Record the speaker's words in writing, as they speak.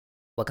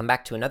Welcome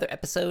back to another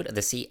episode of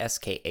the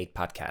CSK8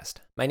 podcast.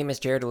 My name is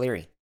Jared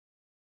O'Leary.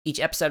 Each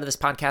episode of this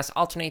podcast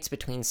alternates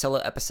between solo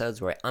episodes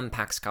where I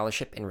unpack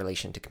scholarship in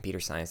relation to computer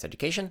science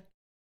education,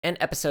 and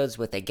episodes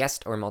with a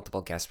guest or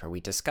multiple guests where we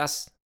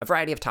discuss a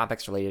variety of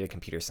topics related to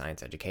computer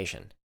science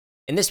education.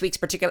 In this week's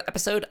particular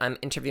episode, I'm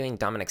interviewing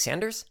Dominic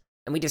Sanders,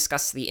 and we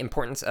discuss the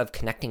importance of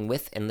connecting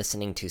with and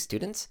listening to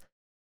students,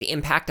 the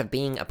impact of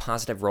being a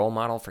positive role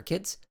model for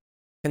kids,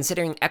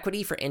 considering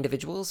equity for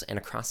individuals and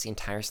across the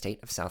entire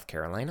state of South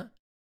Carolina,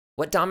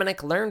 what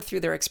Dominic learned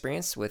through their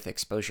experience with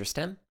Exposure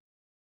STEM,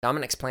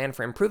 Dominic's plan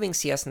for improving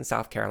CS in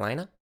South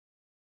Carolina,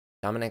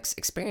 Dominic's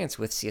experience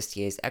with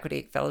CSTA's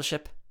Equity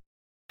Fellowship,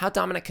 how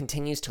Dominic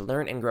continues to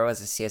learn and grow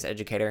as a CS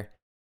educator,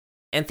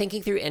 and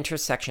thinking through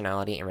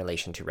intersectionality in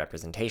relation to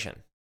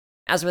representation.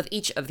 As with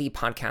each of the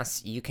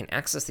podcasts, you can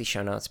access the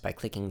show notes by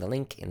clicking the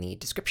link in the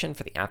description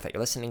for the app that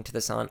you're listening to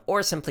this on,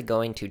 or simply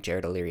going to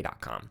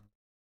jaredoleary.com.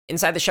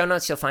 Inside the show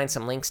notes, you'll find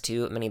some links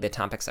to many of the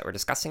topics that we're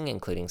discussing,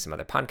 including some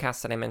other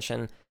podcasts that I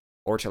mentioned,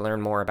 or to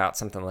learn more about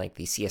something like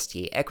the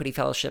CSTA Equity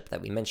Fellowship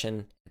that we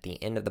mentioned at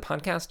the end of the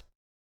podcast,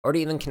 or to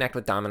even connect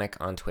with Dominic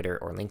on Twitter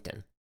or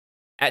LinkedIn.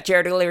 At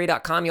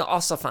jaredoleary.com, you'll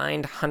also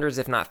find hundreds,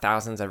 if not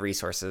thousands, of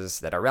resources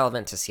that are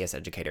relevant to CS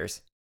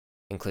educators,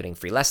 including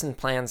free lesson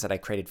plans that I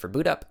created for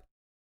Boot Up,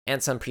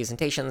 and some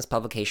presentations,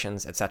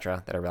 publications,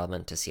 etc. that are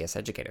relevant to CS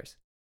educators.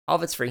 All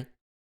of it's free,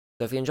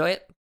 so if you enjoy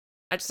it,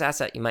 I just ask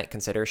that you might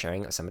consider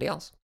sharing it with somebody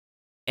else.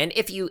 And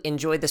if you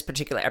enjoyed this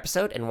particular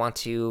episode and want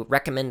to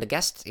recommend a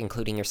guest,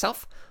 including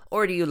yourself,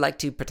 or do you like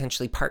to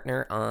potentially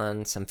partner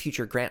on some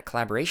future grant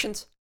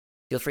collaborations,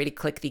 feel free to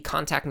click the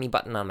Contact Me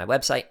button on my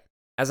website,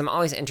 as I'm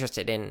always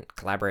interested in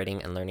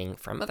collaborating and learning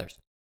from others.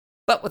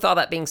 But with all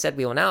that being said,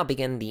 we will now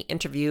begin the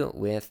interview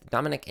with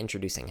Dominic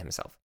introducing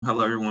himself.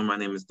 Hello, everyone. My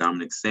name is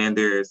Dominic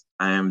Sanders.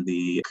 I am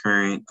the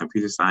current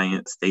computer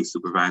science state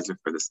supervisor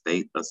for the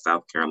state of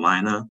South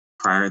Carolina.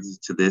 Prior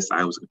to this,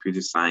 I was a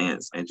computer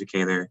science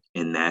educator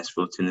in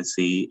Nashville,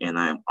 Tennessee, and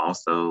I am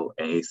also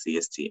a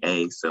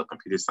CSTA, so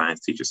Computer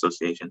Science Teacher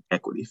Association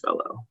Equity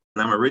Fellow.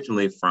 And I'm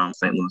originally from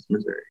St. Louis,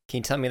 Missouri. Can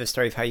you tell me the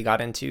story of how you got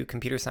into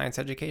computer science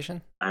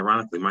education?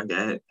 Ironically, my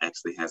dad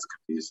actually has a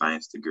computer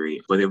science degree,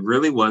 but it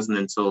really wasn't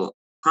until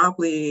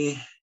probably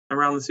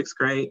around the sixth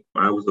grade,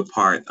 I was a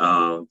part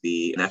of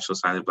the National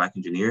Society of Black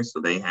Engineers. So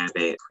they had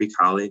a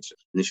pre-college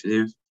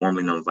initiative,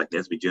 formerly known as like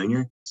NSBE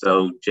Junior.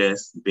 So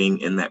just being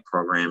in that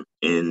program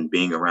and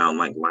being around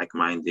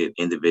like-minded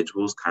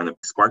individuals kind of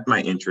sparked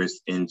my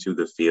interest into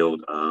the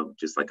field of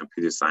just like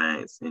computer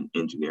science and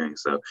engineering.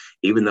 So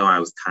even though I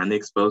was kind of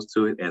exposed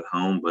to it at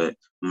home, but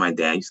when my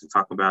dad used to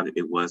talk about it,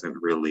 it wasn't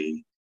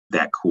really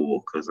that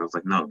cool because I was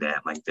like, no,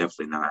 Dad, like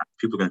definitely not.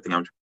 People are going to think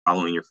I'm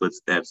following your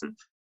footsteps, and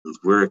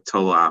we're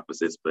total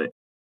opposites, but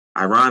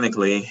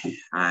ironically,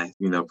 I,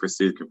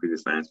 pursued computer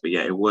science. But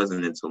yeah, it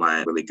wasn't until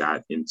I really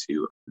got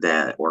into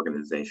that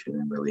organization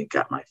and really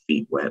got my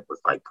feet wet with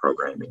like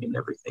programming and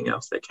everything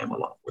else that came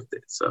along with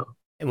it.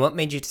 And what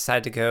made you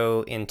decide to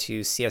go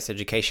into CS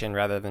education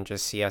rather than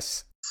just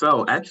CS?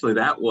 So actually,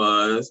 that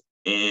was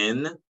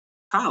in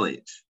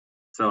college.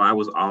 So I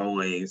was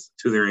always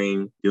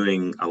tutoring,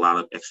 doing a lot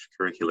of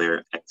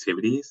extracurricular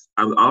activities.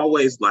 I was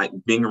always like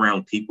being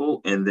around people,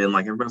 and then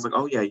like everybody's like,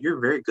 oh yeah,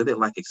 you're very good at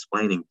like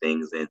explaining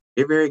things, and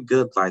you're very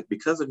good, like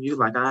because of you,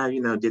 like I,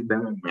 did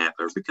better in math,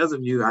 or because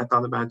of you, I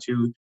thought about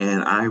you,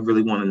 and I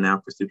really want to now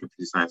pursue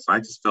computer science. So I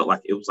just felt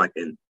like it was like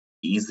an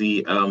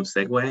easy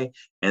segue.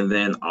 And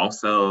then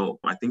also,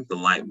 I think the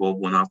light bulb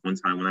went off one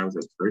time when I was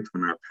at church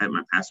when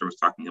my pastor was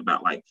talking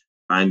about like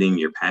finding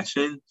your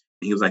passion.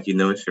 He was like,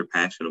 it's your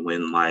passion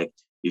when like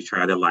you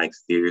try to like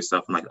steer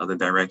yourself in like other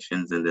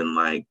directions, and then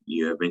like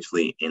you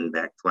eventually end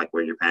back to like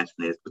where your passion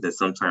is. But then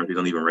sometimes you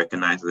don't even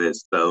recognize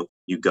this. So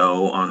you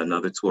go on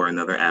another tour,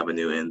 another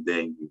avenue, and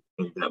then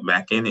you end up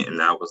back in it.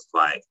 And I was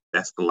like,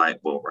 that's the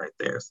light bulb right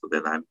there. So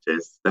then I'm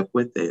just stuck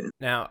with it.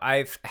 Now,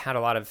 I've had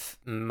a lot of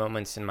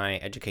moments in my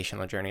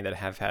educational journey that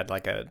have had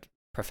like a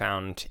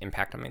profound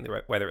impact on me,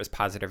 whether it was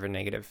positive or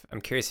negative.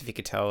 I'm curious if you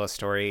could tell a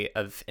story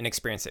of an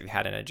experience that you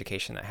had in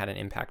education that had an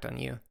impact on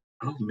you.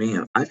 Oh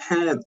man, I've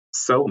had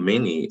so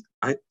many.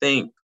 I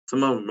think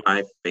some of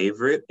my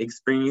favorite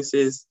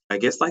experiences, I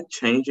guess, like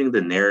changing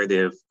the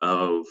narrative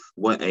of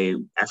what a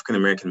African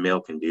American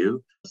male can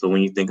do. So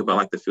when you think about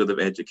like the field of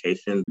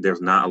education, there's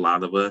not a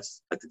lot of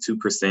us, like the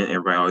 2%.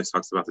 Everybody always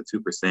talks about the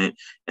 2%.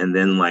 And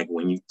then like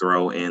when you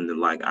throw in the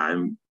like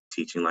I'm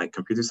teaching like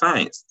computer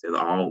science, it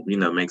all,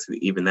 makes it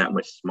even that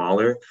much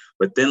smaller.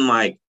 But then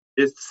like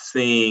just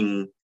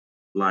seeing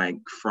like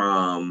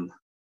from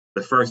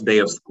the first day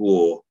of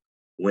school,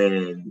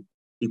 when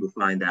people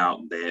find out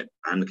that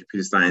I'm a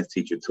computer science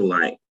teacher, to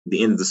like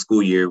the end of the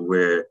school year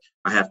where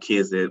I have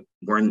kids that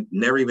weren't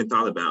never even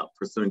thought about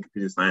pursuing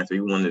computer science or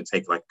even wanted to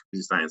take like a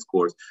computer science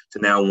course, to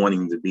now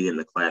wanting to be in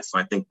the class. So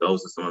I think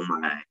those are some of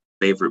my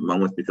favorite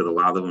moments, because a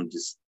lot of them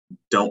just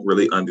don't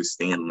really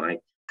understand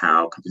like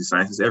how computer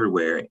science is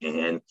everywhere.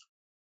 And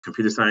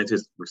computer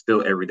scientists were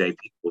still everyday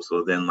people.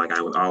 So then like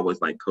I would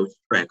always like coach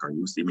track, or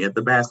you see me at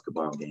the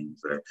basketball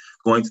games or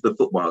going to the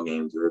football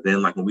games. Or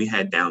then like when we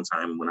had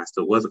downtime when I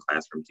still was a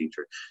classroom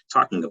teacher,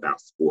 talking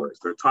about sports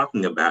or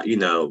talking about,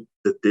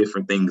 the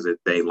different things that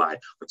they like.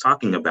 We're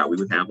talking about, we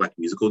would have like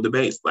musical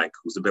debates, like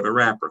who's a better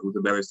rapper, who's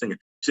a better singer,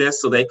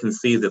 just so they can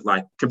see that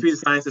like computer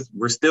scientists,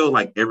 we're still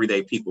like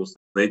everyday people. So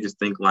they just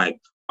think like,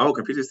 oh,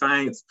 computer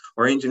science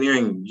or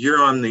engineering, you're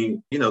on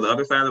the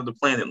other side of the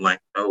planet. Like,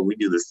 oh, we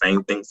do the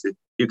same things that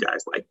you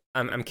guys like.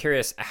 I'm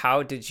curious,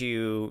 how did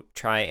you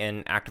try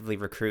and actively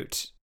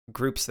recruit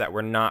groups that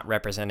were not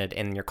represented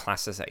in your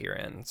classes that you're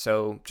in?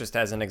 So just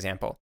as an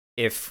example,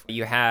 if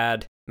you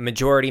had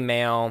majority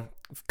male,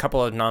 a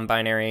couple of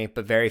non-binary,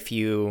 but very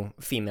few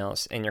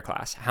females in your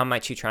class, how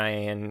might you try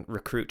and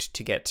recruit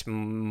to get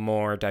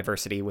more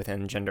diversity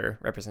within gender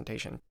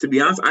representation? To be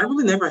honest, I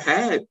really never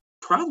had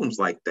problems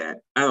like that.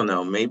 I don't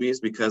know. Maybe it's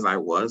because I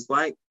was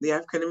like the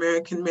African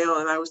American male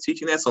and I was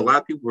teaching that. So a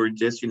lot of people were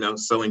just,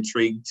 so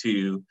intrigued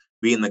to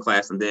be in the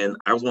class. And then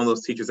I was one of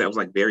those teachers that was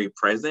like very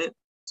present.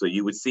 So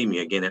you would see me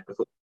again at the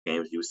football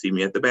games, you would see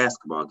me at the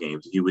basketball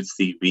games, you would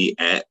see me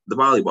at the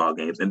volleyball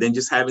games, and then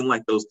just having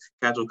like those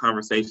casual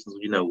conversations,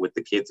 with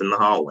the kids in the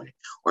hallway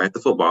or at the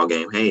football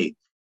game. Hey,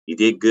 you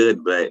did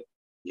good, but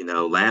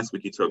last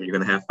week you told me you're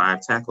going to have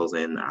 5 tackles,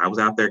 and I was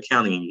out there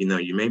counting,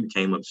 and you maybe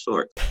came up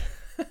short.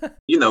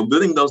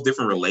 Building those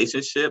different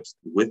relationships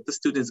with the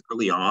students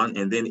early on,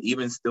 and then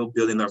even still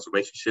building those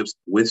relationships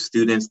with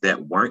students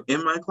that weren't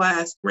in my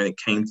class when it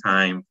came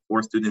time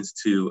for students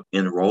to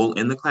enroll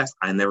in the class.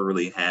 I never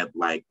really had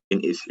like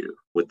an issue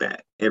with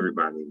that.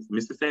 Everybody,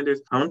 Mr. Sanders,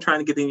 I'm trying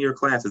to get in your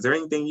class. Is there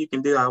anything you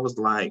can do? I was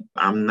like,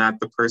 I'm not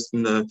the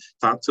person to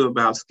talk to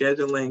about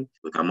scheduling.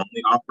 Look, I'm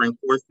only offering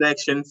 4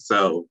 sections.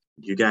 So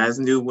you guys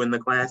knew when the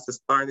classes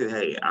started,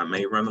 hey, I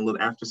may run a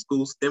little after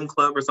school STEM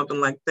club or something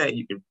like that.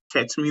 You can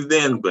catch me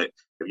then. But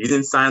if you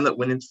didn't sign up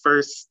when it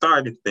first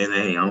started, then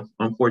hey,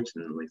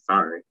 unfortunately,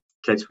 sorry.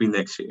 Catch me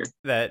next year.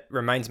 That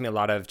reminds me a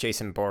lot of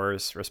Jason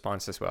Bohr's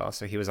response as well.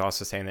 So he was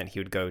also saying that he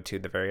would go to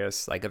the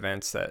various like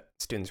events that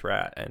students were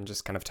at and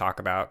just kind of talk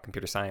about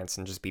computer science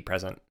and just be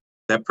present.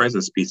 That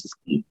presence piece is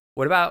key.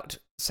 What about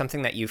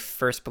something that you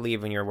first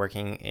believed when you were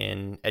working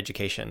in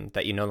education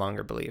that you no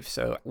longer believe?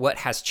 So what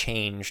has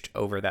changed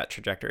over that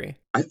trajectory?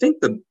 I think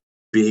the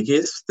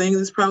biggest thing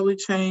that's probably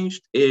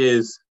changed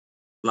is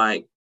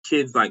like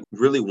kids like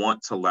really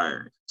want to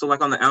learn. So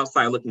like on the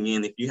outside looking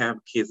in, if you have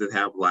kids that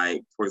have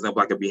like, for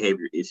example, like a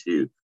behavior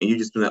issue, and you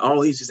just be like,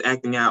 oh, he's just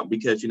acting out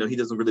because, he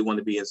doesn't really want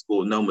to be in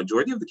school. No,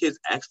 majority of the kids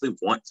actually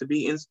want to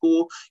be in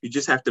school. You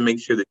just have to make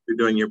sure that you're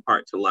doing your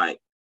part to like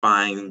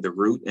find the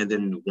root. And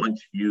then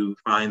once you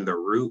find the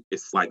root,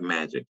 it's like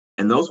magic.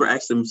 And those were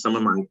actually some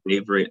of my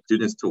favorite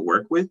students to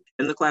work with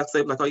in the class.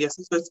 They'd be like, oh, yes,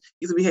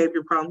 he's a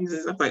behavior problem.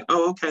 I'm like,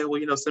 oh, okay, well,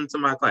 send him to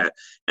my class.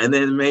 And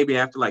then maybe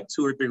after like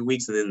 2 or 3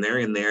 weeks, and then they're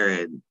in there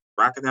and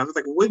rocking out. I was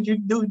like, what did you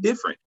do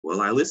different?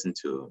 Well, I listened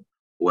to him.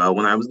 Well,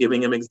 when I was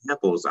giving him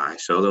examples, I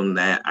showed him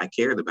that I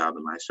cared about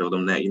him. I showed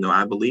him that,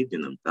 I believed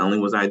in him. Not only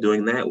was I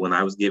doing that, when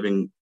I was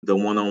giving the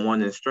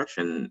one-on-one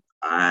instruction,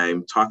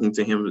 I'm talking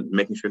to him,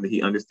 making sure that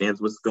he understands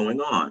what's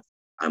going on.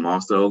 I'm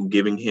also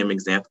giving him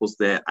examples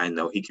that I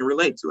know he can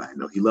relate to. I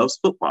know he loves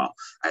football.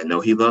 I know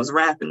he loves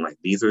rapping. Like,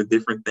 these are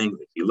different things.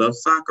 If he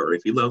loves soccer, or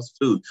if he loves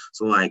food.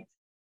 So like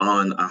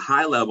on a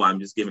high level, I'm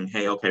just giving,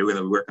 hey, okay, we're going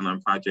to be working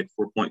on project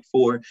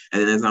 4.4.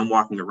 And then as I'm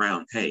walking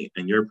around, hey,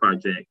 and your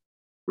project,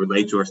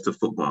 relate yours to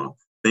football.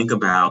 Think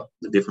about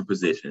the different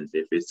positions.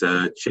 If it's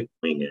a chick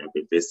wing app,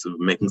 if it's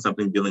making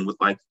something dealing with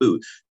like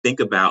food, think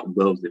about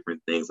those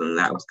different things. And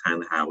that was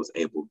kind of how I was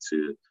able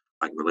to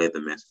like relay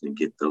the message and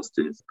get those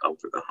students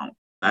over the hump.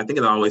 I think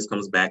it always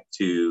comes back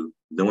to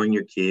knowing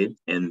your kid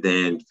and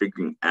then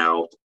figuring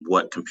out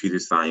what computer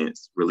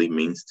science really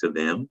means to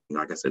them.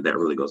 Like I said, that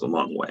really goes a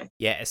long way.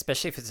 Yeah,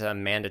 especially if it's a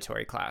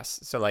mandatory class.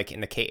 So like in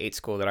the K-8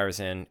 school that I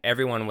was in,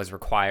 everyone was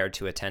required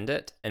to attend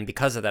it. And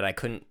because of that, I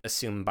couldn't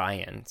assume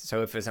buy-in.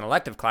 So if it was an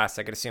elective class,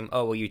 I could assume,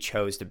 oh, well, you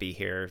chose to be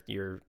here.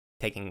 You're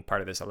taking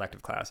part of this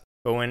elective class.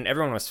 But when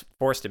everyone was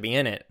forced to be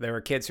in it, there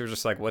were kids who were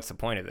just like, what's the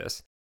point of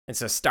this? And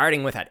so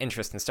starting with that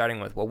interest and starting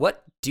with, well,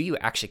 what do you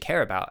actually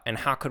care about? And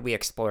how could we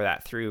explore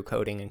that through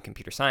coding and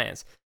computer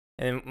science?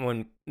 And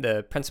when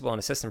the principal and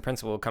assistant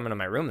principal would come into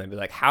my room, they'd be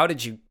like, how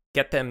did you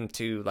get them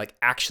to like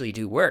actually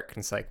do work? And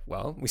it's like,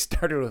 well, we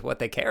started with what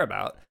they care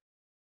about.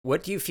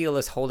 What do you feel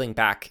is holding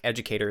back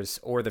educators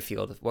or the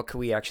field? What could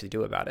we actually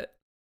do about it?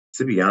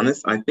 To be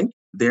honest, I think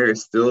there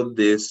is still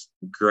this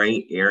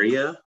gray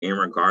area in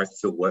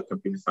regards to what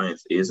computer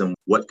science is and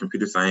what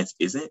computer science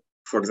isn't.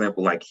 For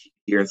example, like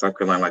here in South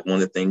Carolina, like one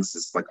of the things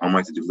is like on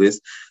my to-do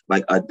list,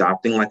 like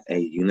adopting like a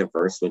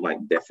universal like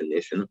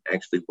definition of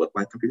actually what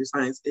like computer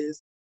science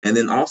is. And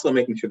then also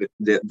making sure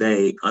that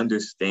they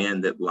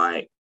understand that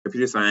like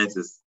computer science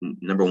is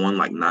number one,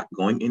 like not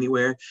going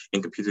anywhere.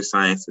 And computer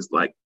science is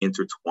like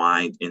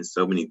intertwined in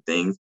so many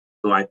things.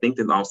 So I think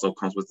that also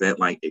comes with that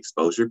like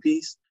exposure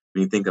piece.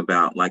 When you think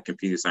about like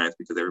computer science,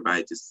 because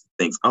everybody just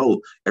thinks,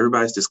 oh,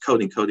 everybody's just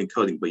coding.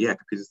 But yeah,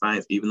 computer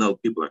science, even though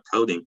people are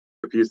coding,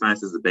 computer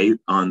science is based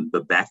on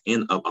the back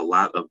end of a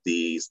lot of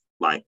these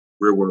like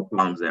real world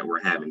problems that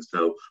we're having.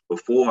 So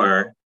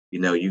before,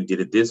 you did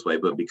it this way,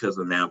 but because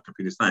of now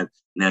computer science,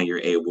 now you're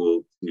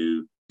able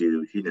to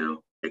do,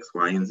 X,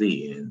 Y, and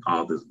Z and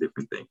all those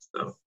different things.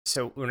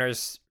 So when I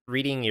was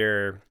reading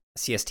your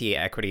CST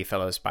Equity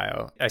Fellows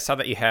bio, I saw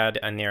that you had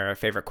on there a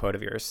favorite quote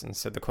of yours. And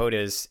so the quote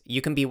is,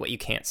 "You can be what you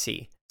can't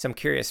see." So I'm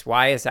curious,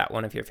 why is that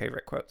one of your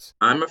favorite quotes?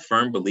 I'm a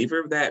firm believer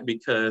of that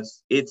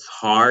because it's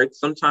hard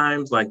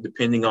sometimes, like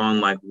depending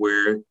on like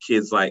where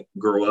kids like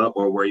grow up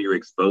or where you're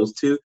exposed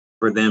to,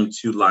 for them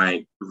to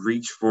like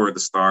reach for the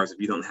stars if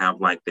you don't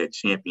have like that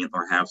champion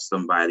or have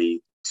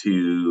somebody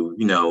to,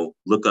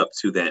 look up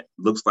to that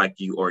looks like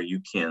you or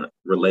you can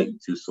relate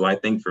to. So I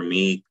think for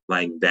me,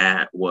 like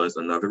that was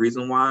another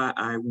reason why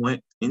I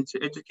went into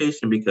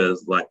education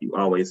because like you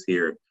always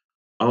hear,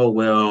 oh,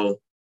 well,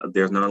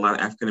 there's not a lot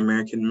of African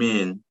American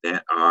men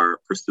that are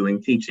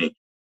pursuing teaching.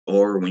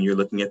 Or when you're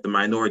looking at the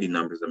minority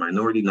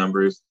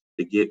numbers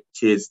to get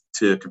kids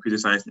to computer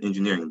science and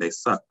engineering, they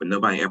suck. But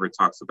nobody ever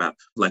talks about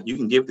like you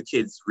can give the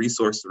kids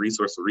resources.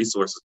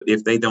 But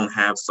if they don't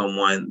have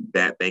someone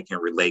that they can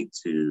relate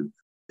to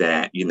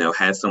that,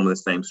 has some of the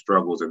same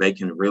struggles or they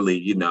can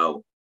really,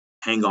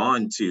 hang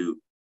on to,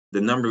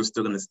 the numbers are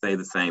still going to stay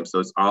the same. So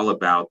it's all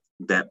about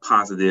that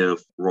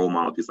positive role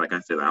model. Because like I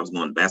said, I was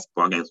going to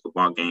basketball games,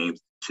 football games,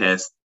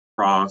 chess,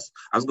 cross.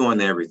 I was going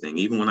to everything,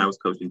 even when I was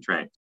coaching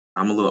track.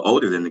 I'm a little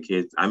older than the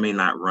kids. I may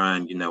not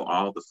run,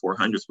 all the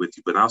 400s with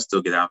you, but I'll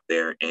still get out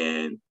there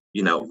and,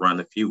 run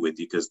a few with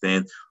you. Because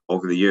then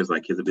over the years,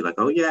 like kids will be like,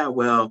 oh, yeah,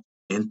 well,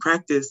 in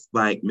practice,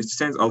 like Mr.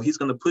 Sanders, oh, he's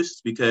going to push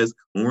us because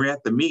when we're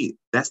at the meet,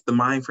 that's the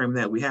mind frame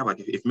that we have. Like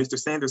if Mr.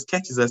 Sanders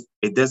catches us,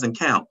 it doesn't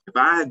count. If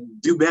I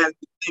do bad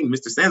thing,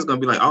 Mr. Sanders is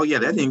going to be like, oh, yeah,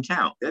 that didn't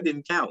count. That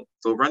didn't count.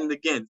 So run it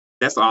again.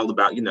 That's all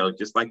about,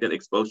 just like that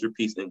exposure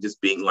piece and just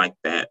being like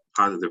that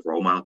positive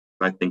role model.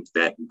 I think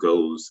that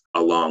goes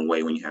a long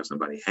way when you have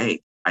somebody,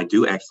 hey, I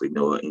do actually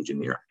know an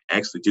engineer. I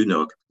actually do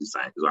know a computer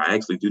scientist, or I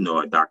actually do know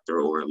a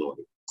doctor or a lawyer.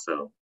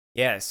 So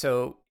yeah,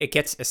 so it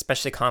gets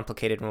especially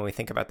complicated when we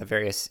think about the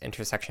various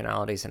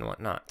intersectionalities and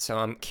whatnot. So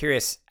I'm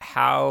curious,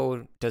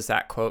 how does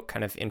that quote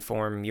kind of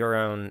inform your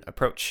own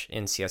approach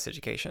in CS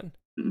education?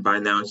 By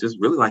now, it's just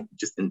really like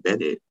just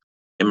embedded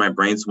in my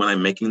brain. So when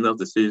I'm making those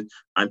decisions,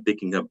 I'm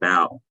thinking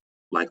about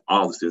like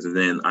all the students. And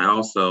then I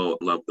also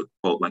love the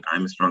quote, like,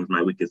 I'm as strong as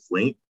my weakest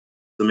link.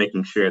 So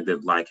making sure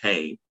that like,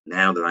 hey,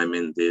 now that I'm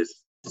in this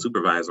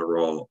supervisor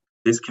role,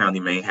 this county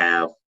may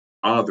have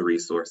all the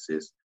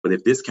resources, but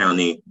if this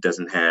county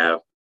doesn't have,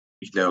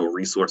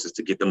 resources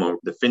to get them over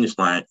the finish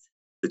line,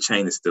 the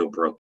chain is still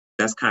broke.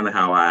 That's kind of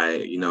how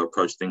I,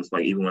 approach things.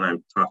 Like even when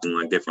I'm talking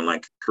like different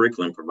like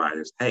curriculum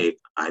providers, hey,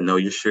 I know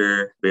you're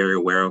sure very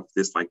aware of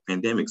this like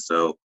pandemic.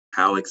 So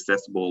how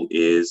accessible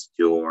is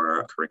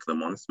your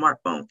curriculum on a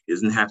smartphone? It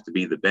doesn't have to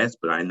be the best,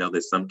 but I know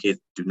that some kids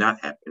do not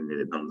have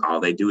internet.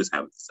 All they do is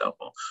have a cell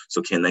phone.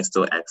 So can they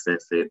still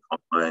access it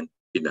on,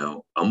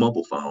 a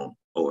mobile phone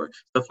or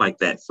stuff like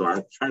that? So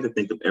I try to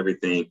think of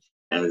everything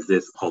as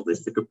this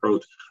holistic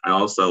approach. I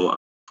also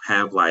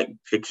have like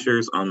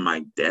pictures on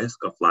my desk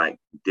of like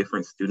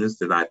different students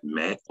that I've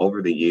met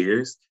over the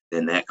years.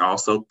 And that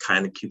also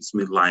kind of keeps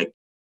me like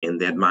in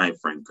that mind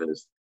frame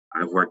because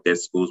I've worked at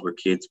schools where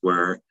kids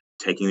were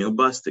taking a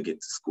bus to get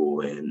to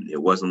school. And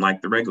it wasn't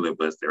like the regular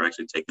bus. They're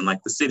actually taking like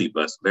the city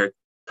bus. They're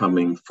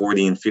coming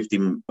 40 and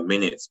 50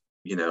 minutes,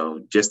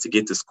 just to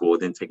get to school,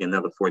 then take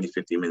another 40,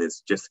 50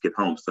 minutes just to get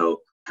home.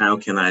 So how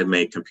can I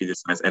make computer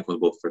science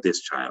equitable for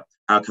this child?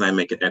 How can I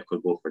make it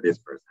equitable for this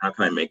person? How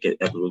can I make it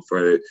equitable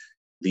for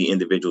the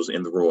individuals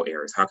in the rural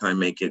areas? How can I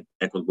make it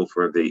equitable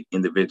for the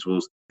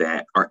individuals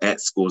that are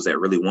at schools that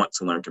really want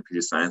to learn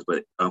computer science,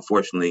 but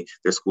unfortunately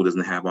their school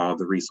doesn't have all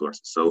the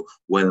resources? So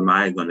what am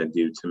I going to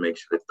do to make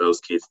sure that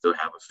those kids still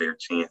have a fair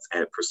chance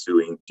at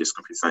pursuing just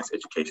computer science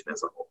education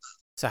as a whole?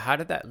 So how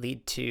did that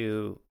lead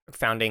to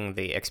founding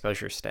the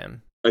Exposure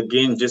STEM?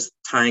 Again, just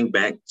tying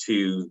back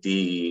to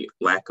the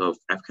lack of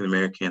African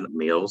American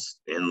males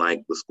in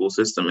like the school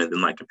system and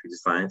then like computer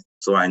science.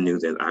 So I knew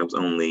that I was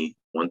only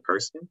one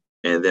person.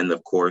 And then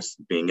of course,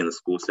 being in the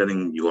school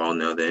setting, you all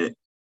know that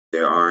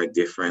there are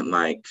different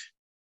like,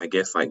 I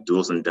guess like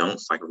do's and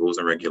don'ts, like rules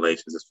and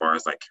regulations as far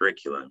as like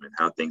curriculum and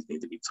how things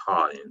need to be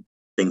taught and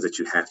things that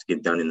you have to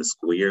get done in the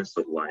school year.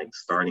 So like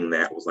starting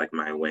that was like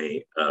my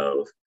way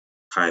of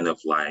kind of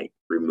like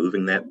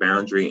removing that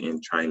boundary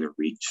and trying to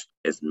reach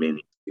as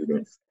many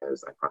students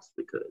as I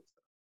possibly could.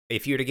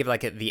 If you were to give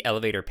like the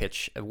elevator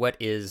pitch, what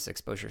is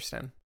Exposure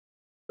STEM?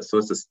 So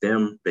it's a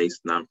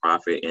STEM-based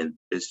nonprofit, and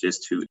it's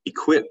just to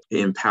equip,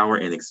 empower,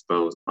 and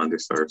expose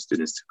underserved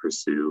students to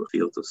pursue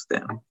fields of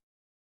STEM.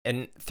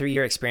 And through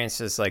your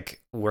experiences,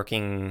 like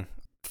working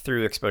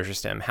through Exposure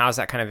STEM, how has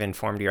that kind of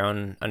informed your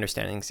own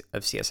understandings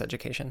of CS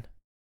education?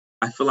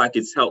 I feel like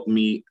it's helped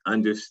me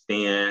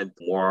understand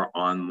more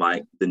on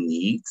like the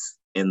needs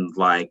and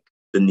like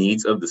the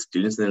needs of the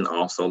students and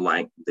also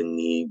like the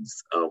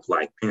needs of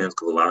like parents,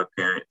 because a lot of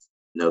parents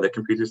know that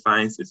computer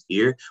science is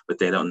here, but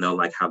they don't know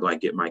like how do I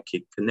get my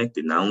kid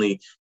connected? Not only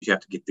do you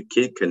have to get the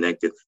kid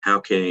connected, how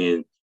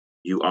can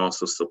you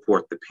also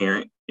support the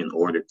parent in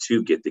order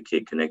to get the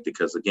kid connected.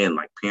 Because again,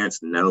 like parents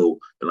know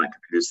that like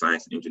computer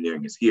science and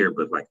engineering is here,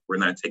 but like we're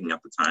not taking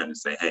out the time to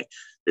say, hey,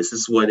 this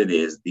is what it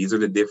is. These are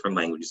the different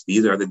languages.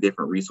 These are the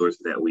different resources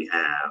that we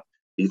have.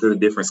 These are the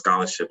different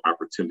scholarship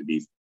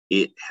opportunities.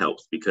 It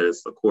helps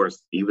because, of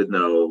course, even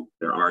though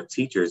there are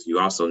teachers, you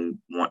also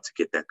want to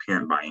get that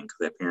parent buy-in, because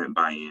that parent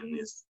buy-in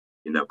is,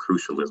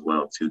 crucial as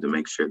well too, to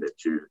make sure that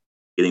you're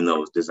getting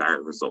those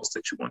desired results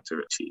that you want to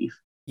achieve.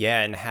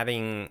 Yeah, and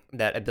having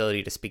that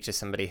ability to speak to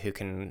somebody who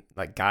can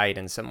like guide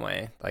in some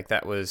way, like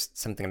that was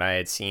something that I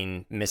had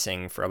seen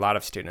missing for a lot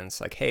of students.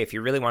 Like, hey, if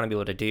you really want to be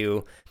able to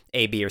do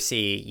A, B, or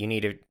C, you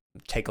need to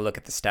take a look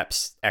at the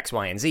steps X,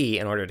 Y, and Z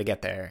in order to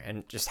get there.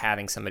 And just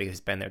having somebody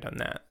who's been there, done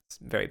that, is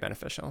very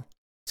beneficial.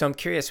 So I'm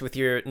curious, with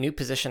your new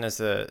position as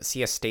the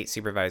CS State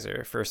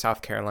Supervisor for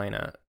South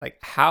Carolina, like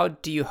how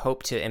do you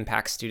hope to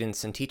impact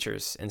students and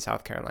teachers in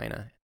South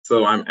Carolina?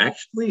 So I'm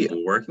actually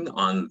working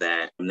on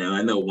that. Now,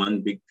 I know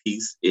one big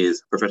piece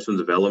is professional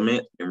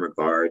development in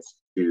regards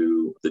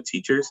to the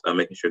teachers,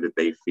 making sure that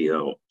they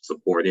feel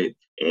supported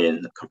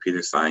in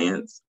computer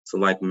science. So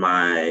like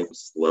my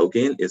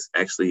slogan is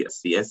actually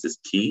CS is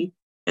key.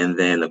 And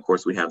then of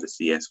course we have the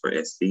CS for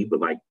SC, but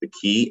like the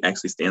key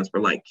actually stands for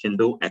like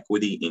Kindle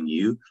Equity in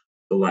You.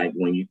 So like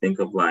when you think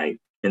of like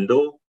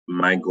Kindle,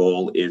 my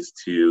goal is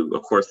to,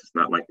 of course, it's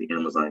not like the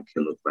Amazon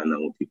Kindle, because I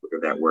know when people hear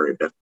that word,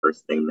 that's the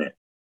first thing that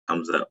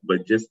comes up,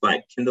 but just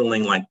like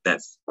kindling like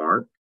that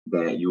spark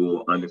that you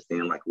will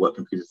understand like what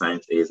computer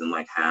science is and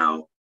like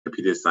how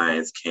computer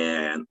science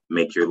can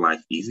make your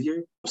life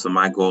easier. So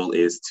my goal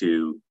is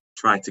to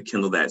try to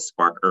kindle that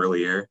spark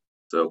earlier.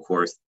 So of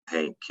course,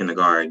 hey,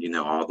 kindergarten,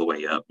 all the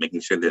way up,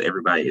 making sure that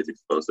everybody is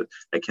exposed to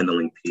that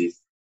kindling piece.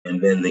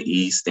 And then the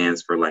E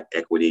stands for like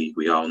equity.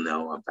 We all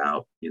know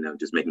about,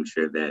 just making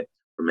sure that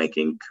we're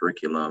making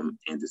curriculum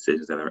and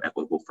decisions that are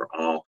equitable for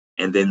all.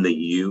 And then the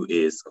U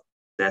is,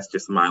 that's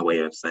just my way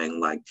of saying,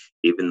 like,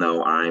 even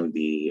though I'm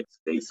the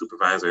state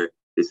supervisor,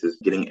 this is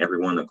getting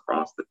everyone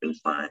across the finish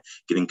line,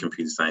 getting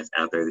computer science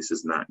out there. This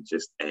is not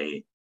just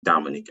a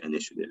Dominic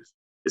initiative.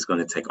 It's going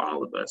to take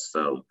all of us.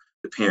 So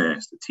the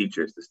parents, the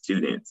teachers, the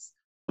students,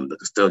 the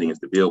custodians,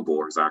 the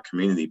billboards, our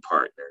community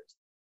partners,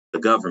 the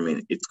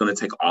government, it's going to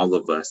take all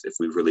of us if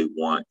we really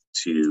want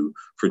to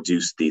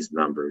produce these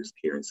numbers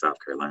here in South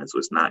Carolina. So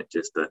it's not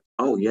just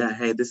oh yeah,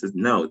 hey, this is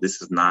not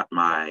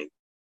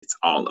it's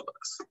all of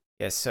us.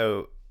 Yeah,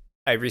 so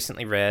I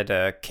recently read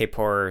a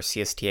KPOR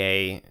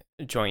CSTA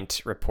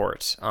joint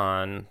report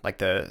on like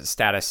the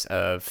status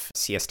of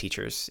CS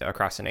teachers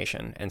across the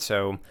nation. And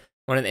so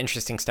one of the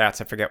interesting stats,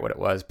 I forget what it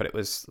was, but it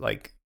was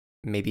like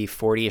maybe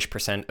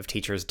 40-ish% of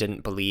teachers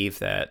didn't believe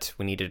that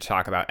we needed to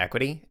talk about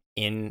equity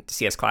in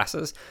CS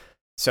classes.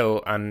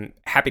 So I'm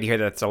happy to hear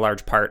that it's a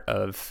large part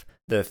of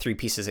the three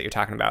pieces that you're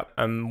talking about.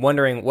 I'm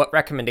wondering, what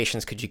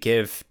recommendations could you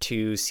give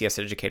to CS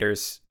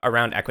educators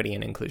around equity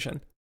and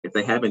inclusion? If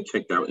they haven't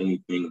checked out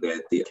anything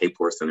that the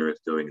KPOR Center is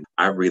doing,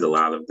 I read a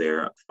lot of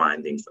their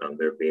findings.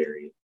 They're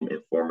very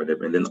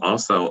informative. And then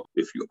also,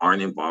 if you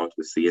aren't involved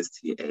with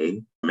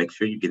CSTA, make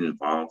sure you get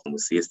involved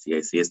with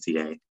CSTA.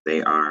 CSTA,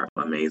 they are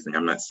amazing.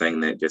 I'm not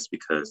saying that just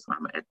because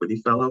I'm an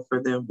equity fellow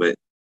for them, but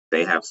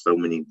they have so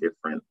many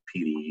different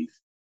PDs.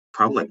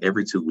 Probably like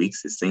every 2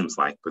 weeks, it seems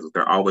like, because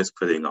they're always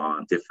putting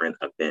on different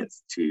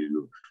events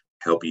to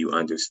help you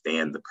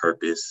understand the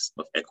purpose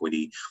of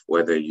equity,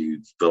 whether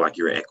you feel like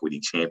you're an equity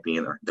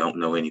champion or don't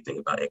know anything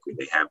about equity.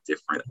 They have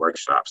different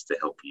workshops to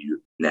help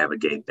you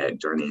navigate that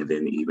journey. And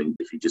then even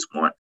if you just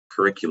want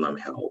curriculum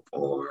help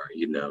or,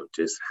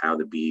 just how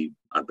to be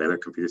a better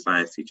computer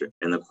science teacher.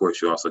 And of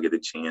course, you also get a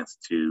chance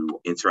to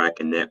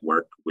interact and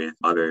network with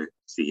other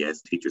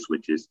CS teachers,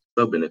 which is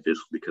so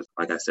beneficial because,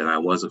 like I said, I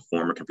was a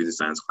former computer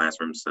science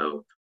classroom.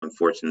 So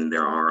unfortunately,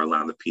 there are a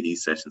lot of PD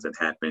sessions that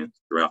happen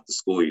throughout the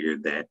school year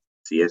that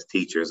CS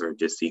teachers or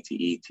just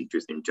CTE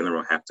teachers in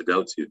general have to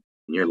go to.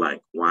 And you're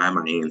like, why am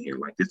I in here?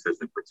 Like, this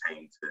doesn't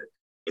pertain to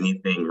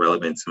anything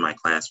relevant to my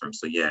classroom.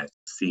 So yeah,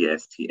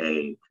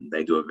 CSTA,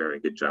 they do a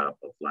very good job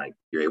of like,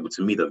 you're able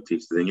to meet other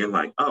teachers. And you're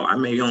like, oh, I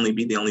may only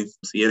be the only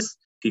CS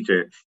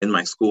teacher in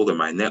my school or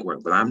my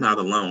network, but I'm not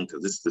alone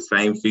because it's the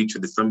same feature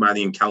that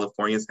somebody in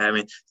California is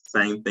having,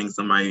 same thing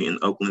somebody in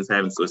Oakland is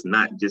having. So it's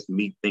not just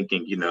me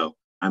thinking,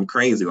 I'm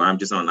crazy or I'm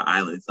just on the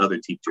island. It's other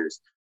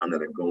teachers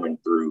that are going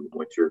through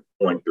what you're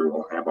going through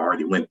or have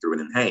already went through it.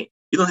 And hey,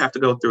 you don't have to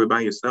go through it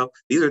by yourself.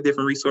 These are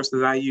different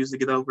resources I use to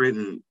get over it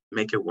and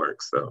make it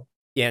work. So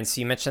yeah, and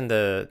so you mentioned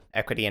the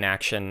Equity in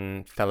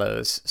Action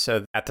Fellows.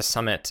 So at the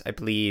summit, I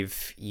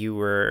believe you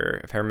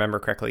were, if I remember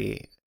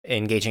correctly,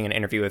 engaging in an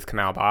interview with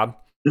Kamal Bob.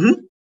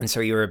 Mm-hmm. And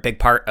so you were a big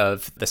part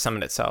of the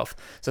summit itself.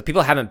 So if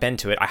people haven't been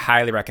to it, I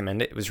highly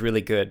recommend it. It was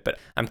really good. But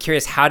I'm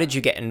curious, how did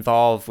you get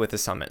involved with the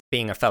summit,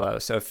 being a fellow?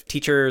 So if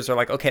teachers are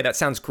like, okay, that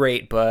sounds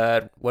great,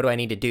 but what do I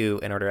need to do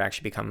in order to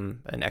actually become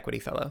an equity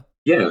fellow?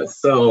 Yeah,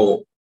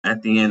 so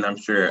At the end, I'm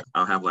sure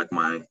I'll have like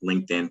my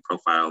LinkedIn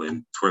profile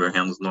and Twitter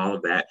handles and all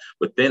of that.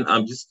 But then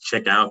just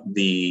check out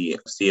the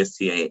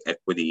CSTA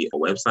Equity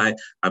website.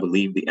 I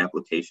believe the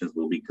applications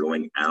will be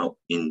going out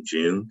in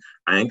June.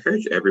 I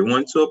encourage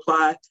everyone to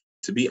apply.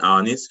 To be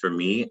honest, for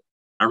me,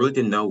 I really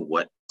didn't know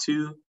what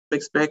to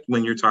expect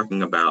when you're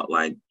talking about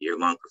like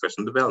year-long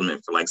professional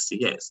development for like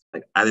CS.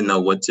 Like I didn't know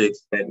what to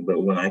expect,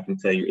 but what I can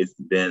tell you, it's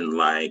been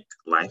like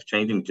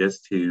life-changing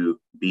just to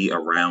be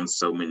around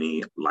so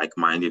many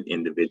like-minded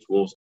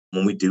individuals.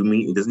 When we do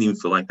meet, it doesn't even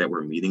feel like that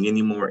we're meeting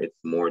anymore. It's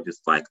more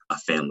just like a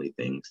family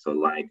thing. So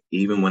like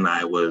even when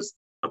I was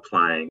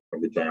applying for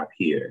the job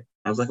here,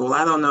 I was like, well,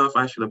 I don't know if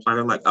I should apply.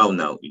 They're like, oh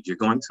no, you're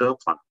going to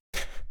apply.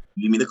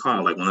 Give me the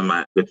call. Like one of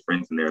my good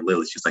friends in there,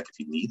 Lily, she's like, if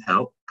you need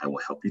help, I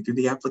will help you through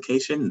the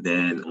application.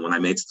 Then when I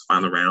made it to the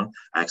final round,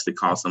 I actually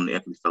called some of the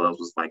equity fellows,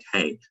 was like,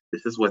 hey,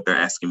 this is what they're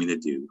asking me to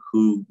do.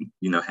 Who,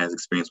 has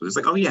experience with it? It's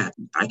like, oh yeah,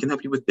 I can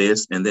help you with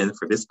this. And then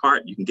for this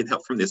part, you can get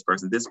help from this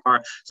person, this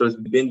part. So it's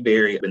been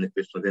very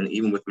beneficial. And then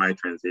even with my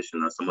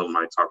transition, some of them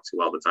I talk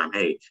to all the time,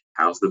 hey,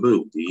 how's the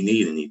boot? Do you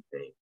need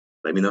anything?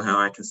 Let me know how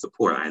I can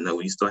support. I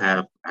know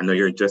I know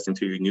you're adjusting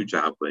to your new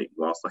job, but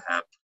you also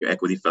have your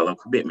equity fellow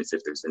commitments.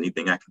 If there's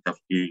anything I can help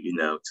you,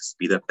 to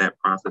speed up that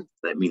process,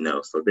 let me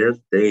know. So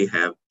they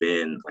have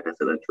been, like I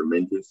said, a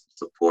tremendous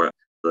support.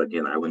 So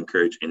again, I would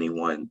encourage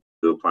anyone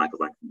to apply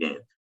because like, again,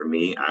 for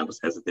me, I was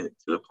hesitant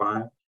to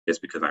apply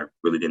just because I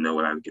really didn't know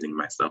what I was getting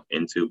myself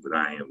into, but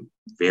I am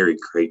very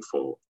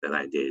grateful that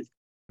I did.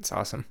 That's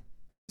awesome.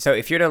 So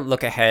if you're to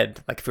look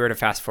ahead, like if we were to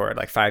fast forward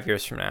like 5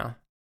 years from now,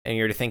 and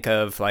you're to think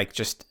of like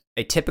just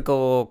a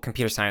typical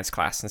computer science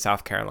class in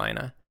South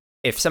Carolina,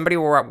 if somebody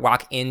were to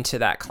walk into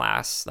that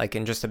class, like,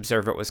 and just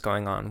observe what was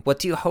going on, what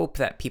do you hope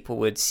that people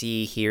would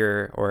see,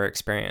 hear, or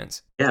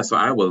experience? Yeah, so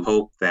I would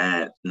hope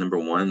that number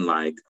one,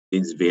 like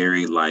it's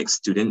very like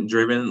student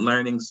driven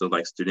learning. So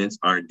like students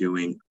are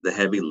doing the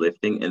heavy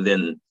lifting and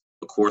then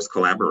of course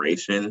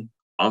collaboration.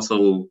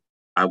 Also,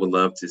 I would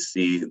love to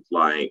see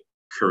like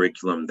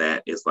curriculum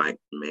that is like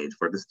made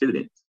for the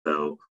students.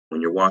 So when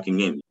you're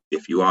walking in,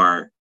 if you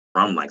are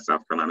from like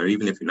South Carolina, or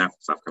even if you're not from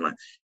South Carolina,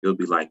 you'll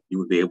be like, you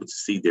would be able to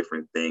see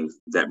different things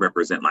that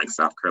represent like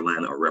South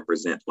Carolina or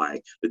represent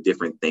like the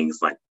different things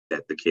like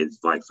that the kids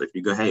like. So if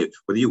you go, hey,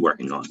 what are you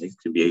working on? They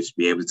could be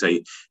able to tell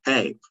you,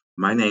 hey,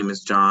 my name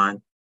is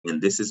John, and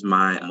this is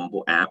my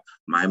mobile app.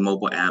 My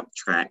mobile app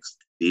tracks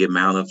the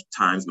amount of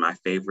times my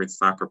favorite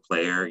soccer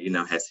player,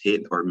 has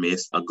hit or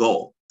missed a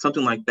goal,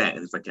 something like that.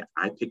 And it's like, yeah,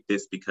 I picked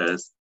this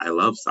because I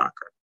love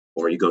soccer.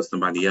 Or you go to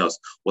somebody else.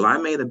 Well, I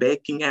made a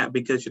baking app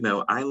because,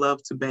 I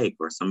love to bake.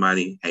 Or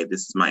somebody, hey,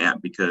 this is my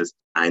app because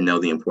I know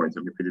the importance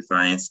of computer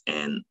science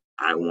and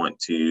I want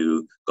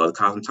to go to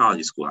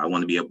cosmetology school. I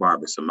want to be a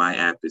barber. So my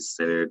app is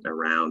centered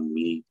around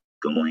me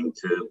going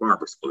to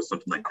barber school or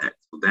something like that.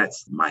 So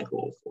that's my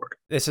goal for it.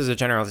 This is a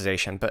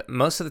generalization, but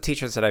most of the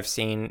teachers that I've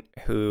seen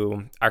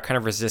who are kind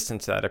of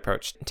resistant to that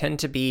approach tend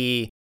to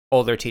be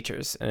older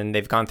teachers, and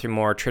they've gone through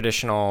more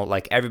traditional,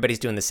 like everybody's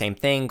doing the same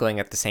thing, going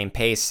at the same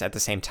pace at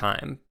the same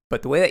time.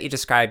 But the way that you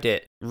described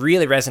it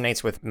really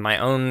resonates with my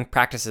own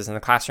practices in the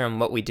classroom,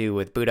 what we do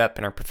with Boot Up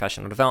in our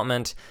professional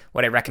development,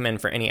 what I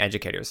recommend for any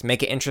educators.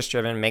 Make it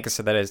interest-driven, make it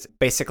so that it's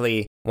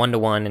basically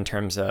one-to-one in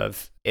terms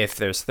of if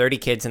there's 30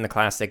 kids in the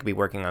class, they could be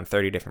working on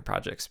 30 different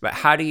projects. But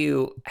how do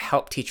you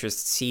help teachers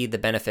see the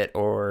benefit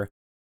or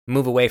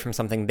move away from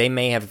something they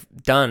may have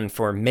done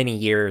for many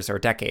years or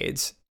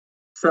decades?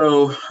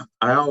 So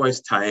I always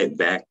tie it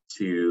back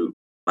to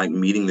like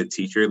meeting the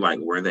teacher, like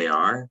where they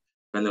are.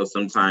 I know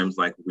sometimes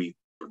like we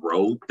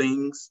throw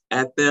things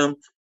at them.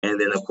 And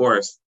then of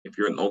course, if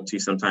you're an OT,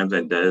 sometimes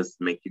that does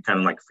make you kind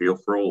of like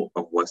fearful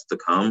of what's to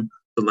come.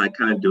 So like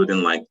kind of do it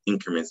in like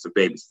increments of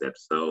baby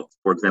steps. So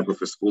for example,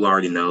 if a school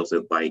already knows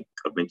that like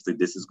eventually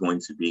this is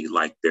going to be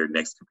like their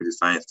next computer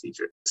science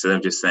teacher, instead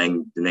of just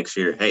saying the next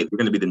year, hey, we're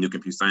going to be the new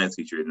computer science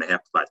teacher and they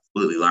have to like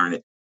completely learn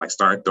it, like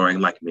start throwing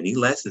like mini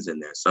lessons in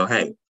there. So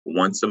hey,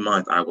 once a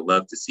month, I would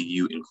love to see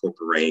you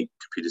incorporate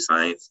computer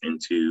science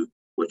into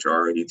what you're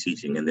already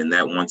teaching. And then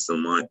that once a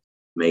month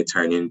may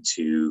turn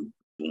into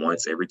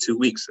once every 2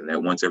 weeks. And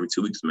that once every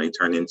 2 weeks may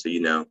turn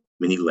into,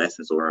 mini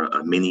lessons or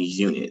a mini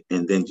unit.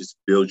 And then just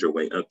build your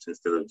way up to,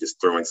 instead of just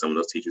throwing some of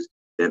those teachers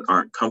that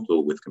aren't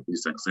comfortable with computer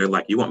science. So they're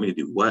like, you want me to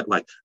do what?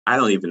 Like, I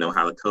don't even know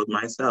how to code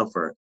myself,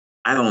 or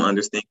I don't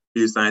understand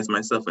computer science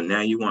myself. And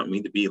now you want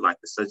me to be like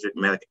the subject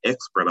matter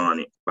expert on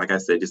it. Like I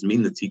said, just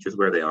meeting the teachers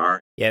where they are.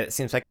 Yeah, it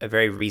seems like a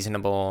very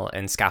reasonable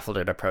and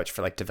scaffolded approach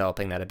for like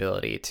developing that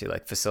ability to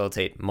like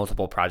facilitate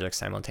multiple projects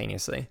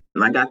simultaneously.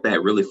 And I got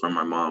that really from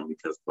my mom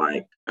because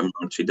like my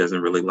mom, she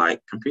doesn't really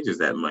like computers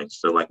that much.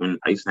 So like when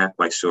I used to have to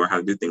like show her how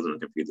to do things on the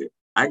computer,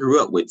 I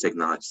grew up with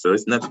technology. So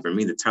it's nothing for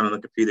me to turn on the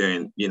computer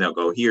and,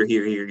 go here,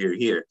 here, here, here,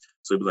 here.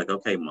 So it'd be like,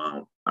 okay,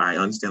 mom, I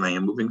understand I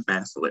am moving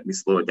fast. So let me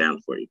slow it down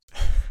for you.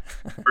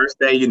 First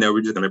day,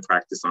 we're just going to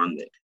practice on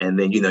it. And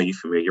then, you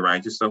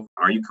familiarize yourself.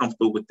 Are you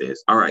comfortable with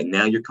this? All right,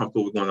 now you're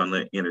comfortable with going on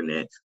the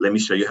internet. Let me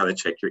show you how to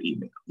check your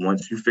email.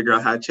 Once you figure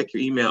out how to check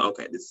your email,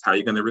 okay, this is how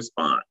you're going to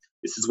respond.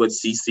 This is what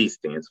CC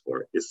stands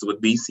for. This is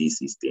what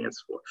BCC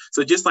stands for.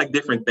 So just like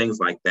different things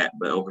like that.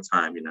 But over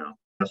time,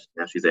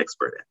 now she's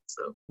expert at it.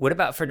 So What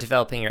about for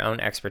developing your own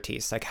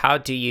expertise? Like, how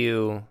do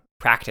you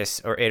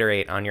practice or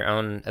iterate on your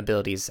own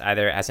abilities,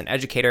 either as an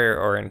educator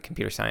or in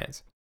computer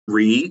science?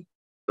 read.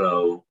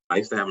 So I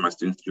used to have my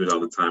students do it all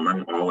the time.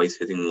 I'm always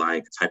hitting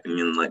like typing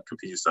in like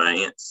computer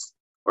science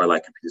or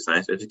like computer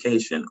science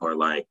education or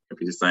like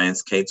computer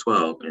science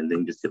K-12 and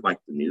then just hit like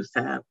the news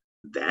tab.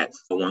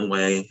 That's the one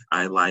way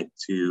I like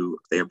to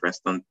stay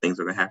abreast on things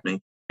that are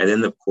happening. And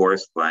then, of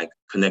course, like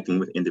connecting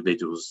with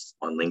individuals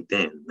on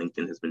LinkedIn.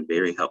 LinkedIn has been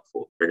very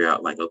helpful. Figure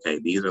out like, okay,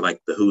 these are like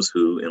the who's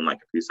who in like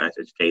computer science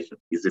education.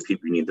 These are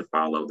people you need to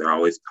follow. They're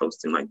always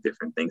posting like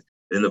different things.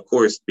 And then, of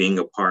course, being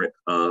a part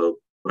of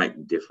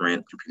like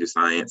different computer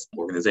science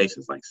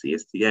organizations like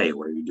CSTA,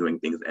 where you're doing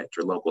things at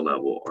your local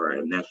level or at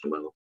a national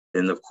level.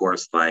 And of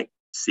course, like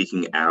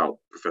seeking out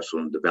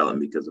professional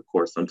development, because of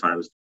course,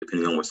 sometimes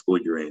depending on what school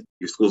you're in,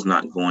 your school's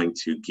not going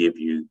to give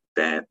you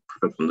that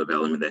professional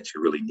development that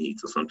you really need.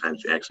 So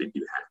sometimes you actually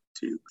do have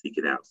to seek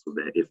it out so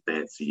that if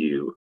that's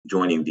you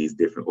joining these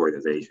different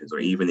organizations, or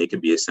even it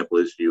could be as simple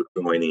as you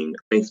joining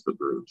Facebook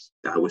groups.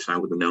 I wish I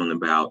would have known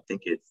about, I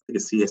think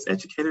it's CS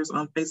Educators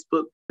on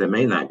Facebook. That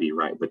may not be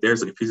right, but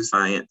there's a computer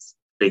science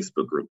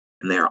Facebook group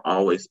and they are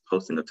always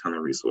posting a ton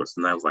of resources.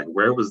 And I was like,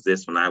 where was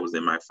this when I was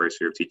in my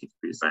first year of teaching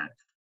computer science?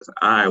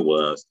 I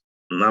was.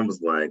 And I was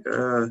like,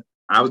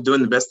 I was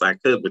doing the best I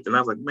could. But then I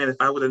was like, man, if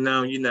I would have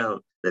known,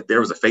 that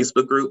there was a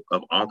Facebook group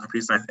of all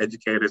computer science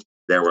educators,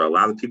 there were a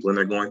lot of people in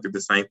there going through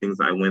the same things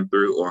I went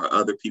through, or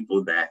other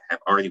people that have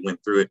already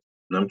went through it.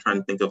 And I'm trying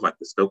to think of like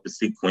the scope and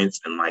sequence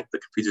and like the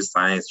computer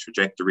science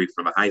trajectory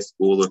for the high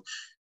school.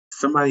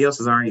 Somebody else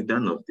has already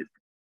done those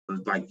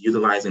different, like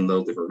utilizing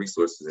those different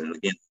resources. And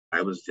again,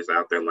 I was just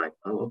out there like,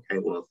 oh, okay,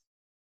 well,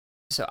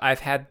 So I've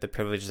had the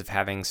privilege of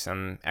having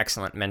some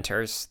excellent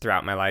mentors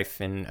throughout my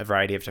life in a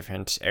variety of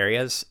different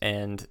areas.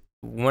 And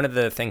one of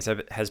the things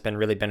that has been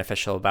really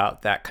beneficial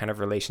about that kind of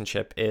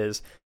relationship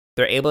is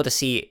they're able to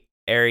see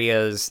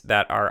areas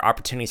that are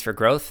opportunities for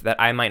growth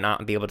that I might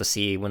not be able to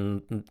see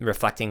when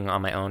reflecting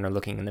on my own or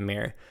looking in the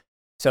mirror.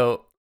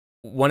 So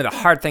one of the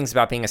hard things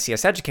about being a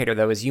CS educator,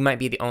 though, is you might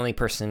be the only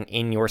person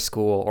in your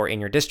school or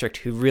in your district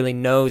who really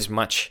knows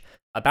much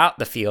about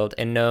the field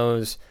and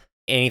knows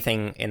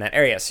anything in that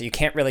area. So you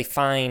can't really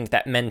find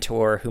that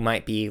mentor who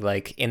might be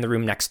like in the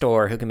room next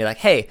door who can be like,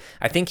 hey,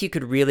 I think you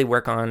could really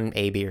work on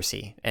A, B, or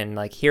C. And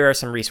like, here are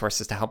some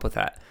resources to help with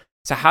that.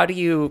 So how do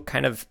you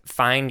kind of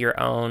find your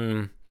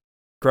own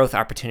growth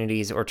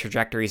opportunities or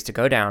trajectories to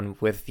go down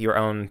with your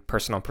own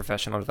personal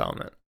professional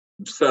development?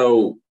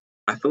 So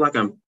I feel like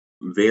I'm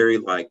very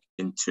like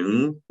in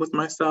tune with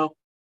myself.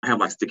 I have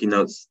like sticky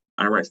notes.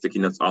 I write sticky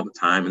notes all the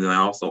time. And then I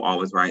also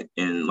always write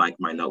in like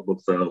my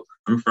notebook. So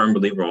I'm a firm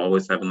believer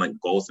always having like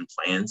goals and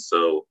plans.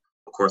 So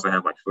of course I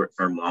have like short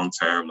term, long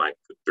term, like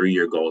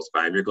 3-year goals,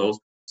 5-year goals.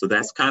 So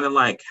that's kind of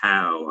like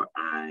how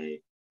I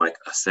like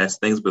assess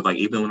things. But like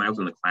even when I was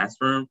in the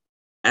classroom,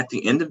 at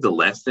the end of the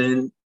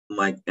lesson,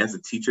 like as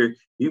a teacher,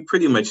 you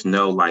pretty much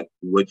know like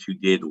what you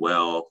did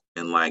well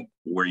and like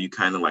where you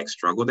kind of like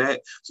struggled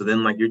at. So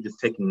then like you're just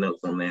taking notes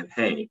on that.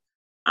 Hey,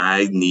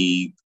 I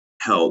need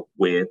help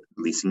with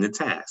releasing the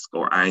task,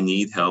 or I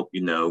need help,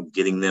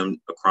 getting them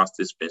across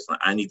this finish line.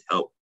 I need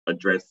help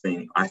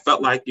addressing. I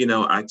felt like,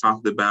 I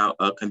talked about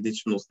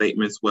conditional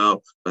statements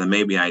well, but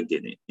maybe I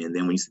didn't. And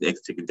then when you see the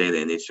exit data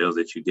and it shows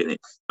that you didn't,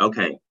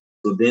 okay.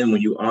 So then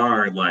when you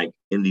are like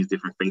in these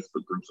different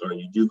Facebook groups or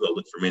you do go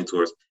look for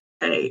mentors,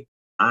 hey,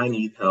 I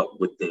need help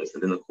with this.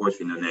 And then of course,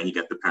 now you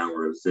got the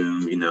power of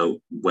Zoom,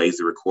 ways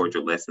to record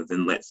your lessons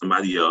and let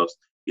somebody else,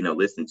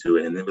 listen to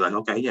it and then be like,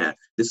 okay, yeah,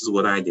 this is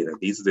what I did.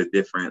 These are the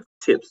different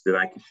tips that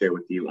I can share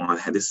with you on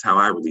this is how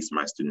I release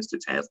my students to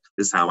tasks.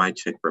 This is how I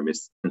check for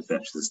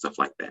misconceptions and stuff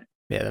like that.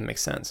 Yeah, that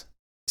makes sense.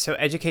 So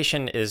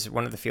education is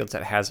one of the fields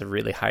that has a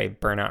really high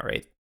burnout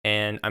rate.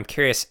 And I'm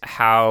curious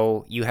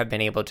how you have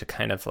been able to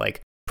kind of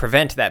like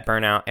prevent that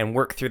burnout and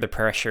work through the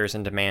pressures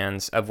and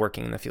demands of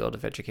working in the field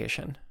of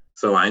education.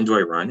 So I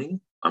enjoy running.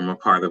 I'm a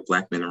part of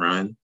Black Men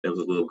Run. There was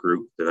a little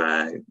group that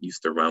I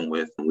used to run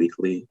with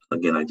weekly.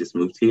 Again, I just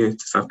moved here to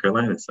South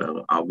Carolina,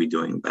 so I'll be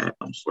doing that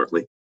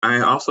shortly. I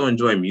also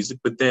enjoy music,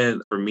 but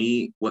then for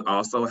me, what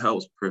also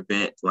helps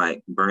prevent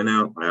like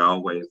burnout, I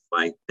always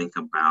like think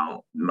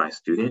about my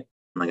student.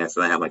 Like I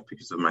said, I have like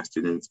pictures of my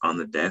students on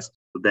the desk.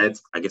 So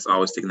that's, I guess,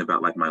 always thinking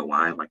about like my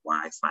why, like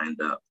why I signed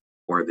up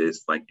for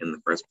this, like in the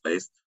first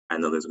place. I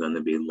know there's going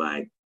to be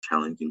like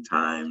challenging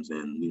times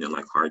and,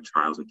 like hard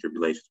trials and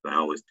tribulations, but I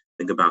always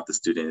think about the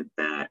student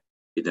that,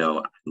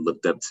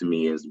 looked up to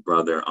me as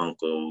brother,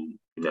 uncle,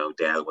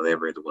 dad,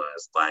 whatever it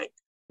was, like,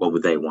 what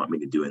would they want me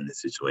to do in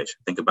this situation?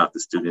 Think about the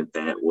student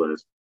that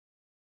was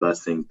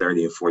busing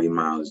 30 and 40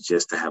 miles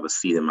just to have a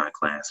seat in my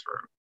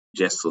classroom,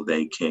 just so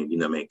they can,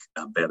 make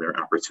a better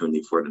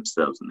opportunity for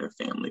themselves and their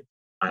family.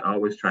 I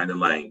always try to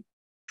like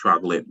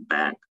toggle it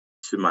back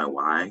to my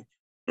why.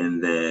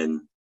 And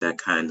then that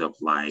kind of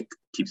like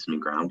keeps me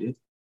grounded.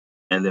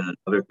 And then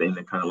another thing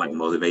that kind of like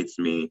motivates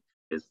me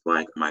is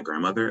like my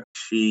grandmother.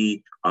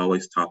 She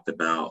always talked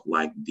about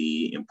like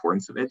the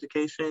importance of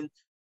education,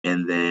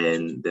 and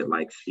then that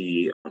like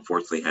she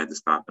unfortunately had to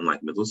stop in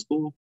like middle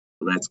school.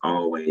 So that's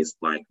always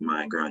like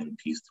my grounding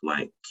piece to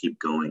like keep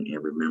going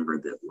and remember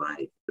that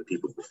like the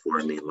people before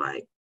me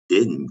like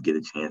didn't get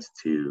a chance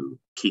to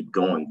keep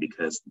going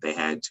because they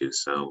had to.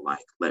 So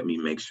like let me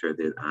make sure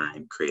that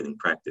I'm creating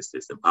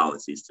practices and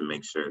policies to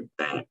make sure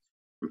that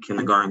from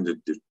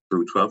kindergarten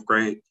through 12th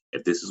grade,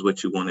 if this is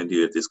what you want to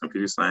do, if this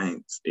computer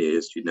science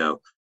is,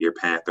 your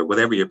path or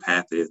whatever your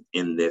path is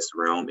in this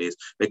realm is,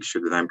 make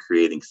sure that I'm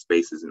creating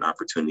spaces and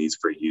opportunities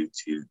for you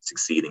to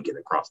succeed and get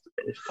across the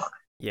finish line.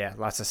 Yeah,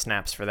 lots of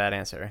snaps for that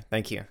answer.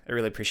 Thank you. I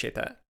really appreciate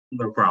that.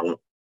 No problem.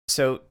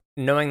 So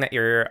knowing that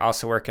you're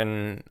also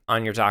working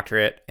on your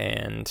doctorate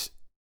and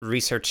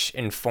research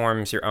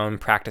informs your own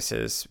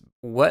practices,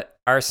 what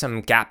are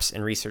some gaps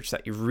in research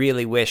that you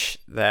really wish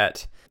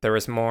that there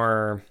was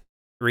more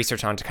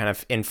research on to kind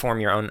of inform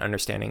your own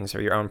understandings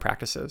or your own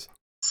practices?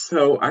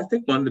 So I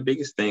think one of the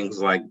biggest things,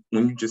 like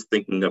when you're just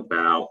thinking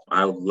about,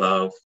 I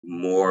love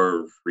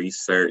more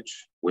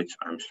research, which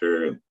I'm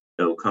sure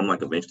it'll come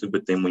like eventually.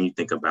 But then when you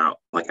think about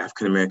like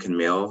African American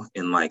male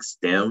in like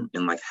STEM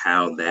and like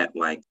how that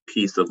like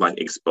piece of like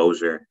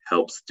exposure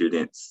helps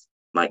students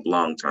like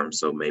long term.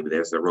 So maybe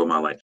there's a role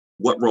model, like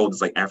what role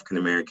does like African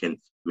American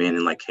men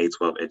in like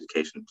K-12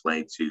 education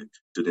play to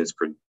students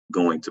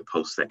going to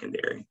post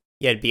secondary?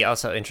 Yeah, it'd be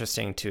also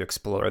interesting to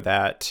explore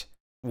that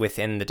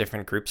within the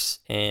different groups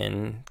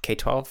in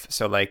K-12.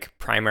 So like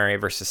primary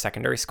versus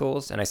secondary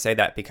schools. And I say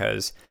that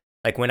because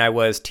like when I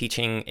was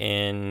teaching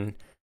in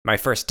my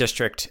first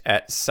district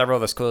at several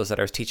of the schools that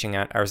I was teaching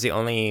at, I was the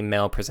only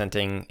male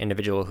presenting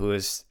individual who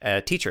was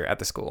a teacher at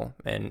the school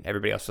and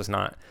everybody else was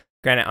not.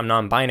 Granted, I'm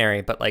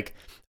non-binary, but like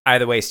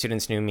either way,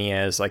 students knew me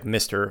as like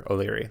Mr.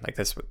 O'Leary. Like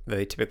that's what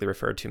they typically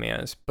referred to me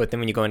as. But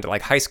then when you go into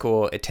like high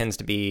school, it tends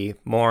to be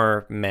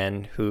more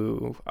men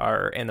who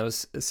are in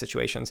those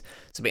situations.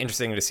 So it'll be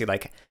interesting to see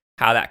like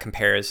how that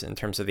compares in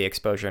terms of the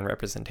exposure and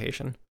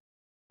representation.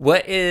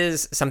 What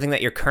is something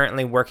that you're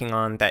currently working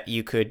on that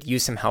you could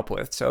use some help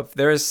with? So if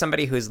there is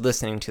somebody who's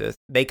listening to this,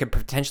 they could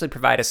potentially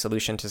provide a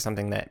solution to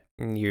something that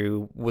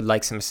you would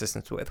like some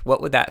assistance with.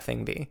 What would that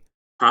thing be?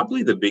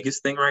 Probably the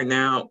biggest thing right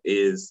now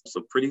is,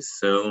 so pretty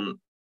soon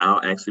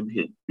I'll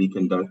actually be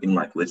conducting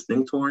like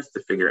listening tours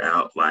to figure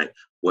out like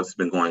what's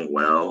been going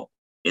well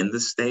in the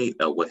state,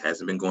 what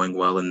hasn't been going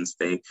well in the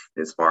state,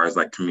 as far as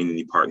like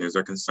community partners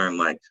are concerned.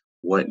 Like,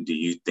 what do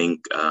you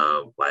think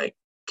like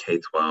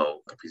K-12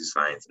 computer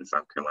science in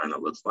South Carolina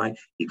looks like,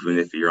 even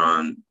if you're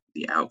on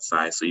the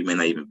outside? So you may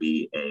not even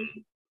be a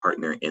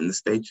partner in the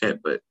state yet,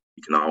 but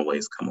you can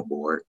always come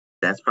aboard.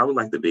 That's probably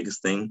like the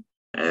biggest thing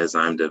as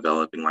I'm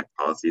developing like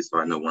policies. So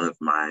I know one of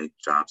my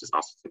jobs is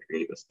also to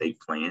create a state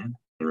plan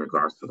in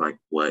regards to like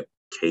what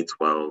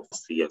K-12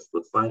 CS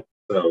looks like.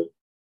 So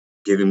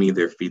giving me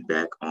their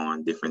feedback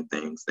on different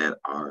things that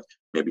are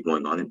maybe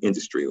going on in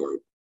industry or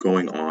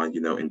going on,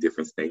 in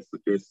different states.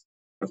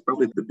 That's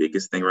probably the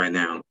biggest thing right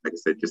now. Like I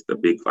said, just a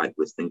big like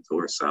listening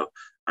tour. So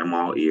I'm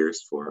all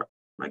ears for,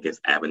 I guess,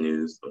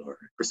 avenues or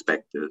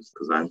perspectives,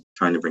 because I'm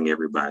trying to bring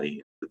everybody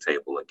to the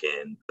table.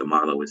 Again, the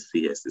motto is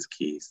CS is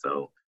key.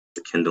 So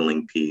the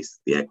kindling piece,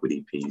 the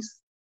equity piece,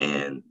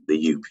 and the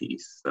U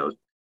piece. So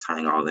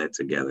tying all that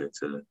together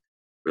to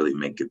really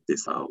make it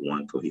this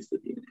one cohesive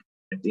unit.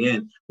 At the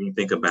end, when you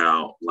think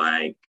about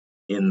like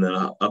in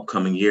the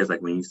upcoming years,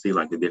 like when you see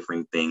like the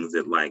different things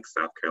that like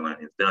South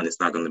Carolina has done, it's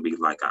not going to be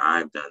like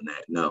I've done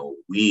that. No,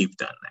 we've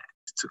done that.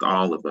 It took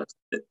all of us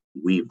that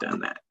we've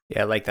done that.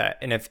 Yeah, I like that.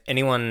 And if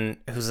anyone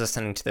who's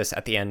listening to this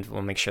at the end,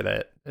 we'll make sure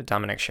that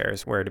Dominic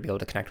shares where to be able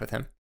to connect with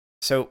him.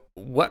 So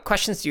what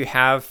questions do you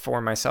have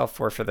for myself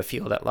or for the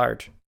field at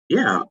large?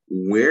 Yeah,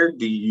 where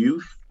do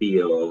you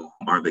feel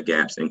are the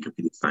gaps in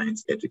computer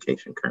science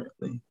education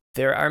currently?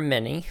 There are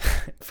many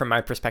from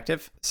my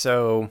perspective.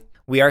 So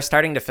we are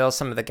starting to fill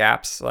some of the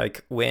gaps.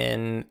 Like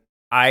when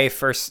I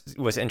first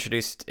was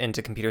introduced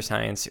into computer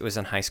science, it was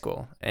in high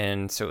school.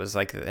 And so it was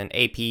like an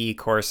AP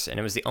course, and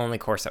it was the only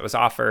course that was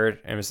offered.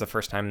 And it was the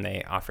first time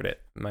they offered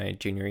it my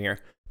junior year.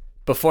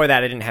 Before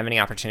that, I didn't have any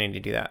opportunity to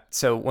do that.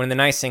 So one of the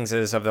nice things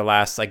is over the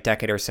last like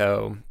decade or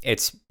so,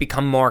 it's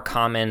become more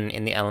common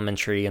in the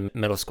elementary and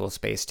middle school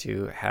space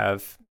to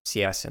have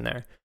CS in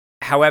there.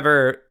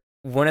 However,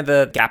 one of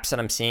the gaps that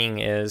I'm seeing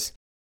is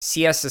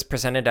CS is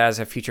presented as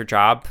a future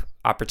job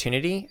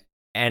opportunity,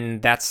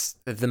 and that's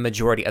the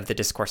majority of the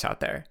discourse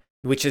out there,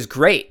 which is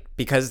great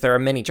because there are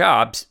many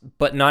jobs,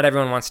 but not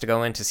everyone wants to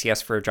go into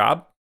CS for a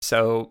job.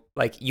 So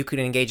like you could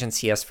engage in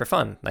CS for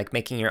fun, like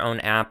making your own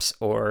apps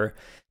or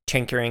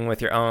tinkering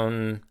with your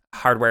own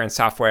hardware and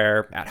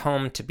software at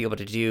home to be able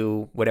to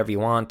do whatever you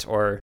want.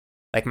 Or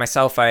like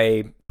myself,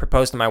 I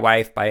proposed to my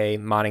wife by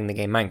modding the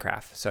game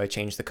Minecraft. So I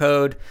changed the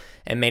code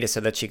and made it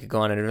so that she could go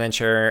on an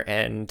adventure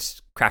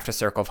and craft a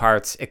circle of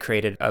hearts. It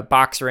created a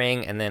box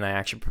ring, and then I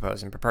actually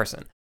proposed in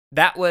person.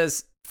 That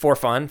was for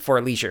fun,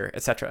 for leisure,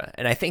 etc.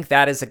 And I think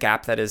that is a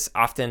gap that is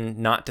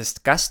often not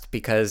discussed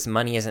because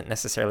money isn't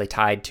necessarily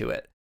tied to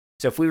it.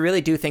 So if we really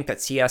do think that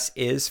CS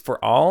is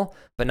for all,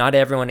 but not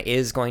everyone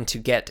is going to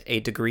get a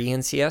degree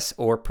in CS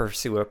or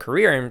pursue a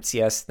career in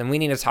CS, then we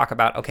need to talk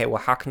about, okay,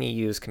 well, how can you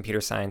use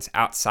computer science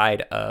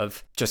outside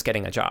of just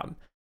getting a job?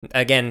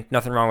 Again,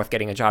 nothing wrong with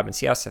getting a job in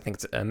CS. I think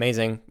it's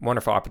amazing,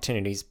 wonderful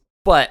opportunities.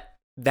 But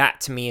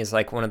that to me is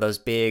like one of those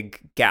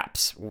big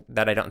gaps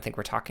that I don't think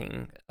we're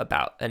talking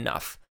about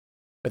enough.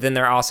 But then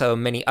there are also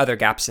many other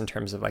gaps in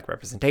terms of like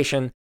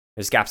representation.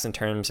 There's gaps in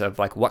terms of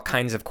like what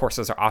kinds of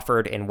courses are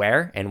offered and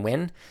where and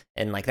when.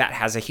 And like that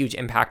has a huge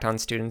impact on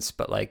students.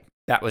 But like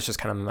that was just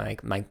kind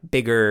of my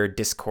bigger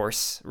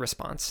discourse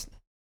response.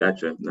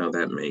 Gotcha. No,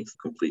 that makes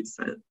complete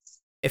sense.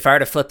 If I were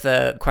to flip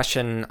the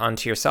question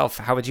onto yourself,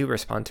 how would you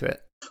respond to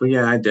it? So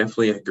yeah, I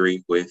definitely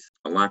agree with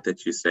a lot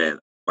that you said.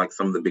 Like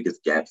some of the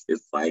biggest gaps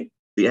is like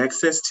the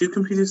access to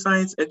computer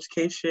science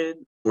education,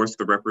 of course,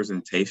 the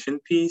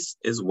representation piece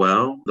as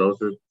well. Those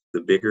are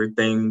the bigger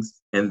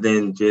things. And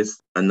then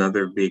just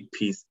another big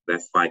piece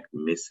that's like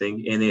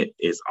missing in it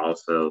is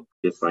also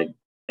just like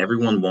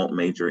everyone won't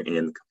major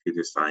in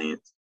computer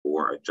science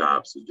for a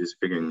job. So just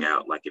figuring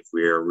out like if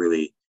we're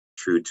really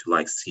true to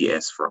like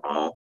CS for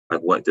all,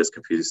 like what does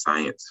computer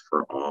science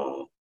for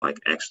all like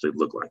actually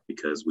look like?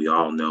 Because we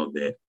all know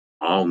that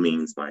all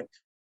means like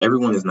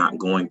everyone is not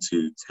going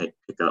to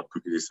pick up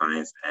computer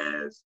science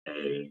as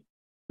a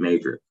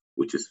major,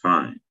 which is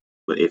fine.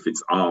 But if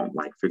it's all,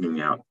 like figuring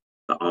out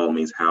the all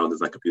means how does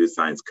like computer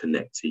science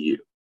connect to you?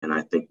 And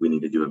I think we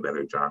need to do a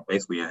better job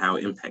basically on how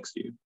it impacts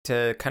you.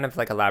 To kind of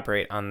like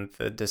elaborate on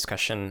the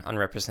discussion on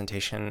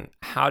representation,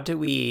 how do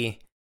we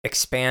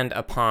expand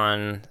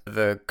upon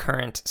the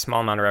current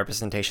small amount of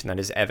representation that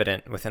is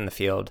evident within the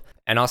field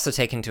and also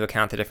take into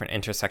account the different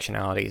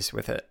intersectionalities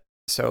with it?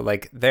 So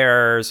like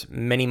there's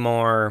many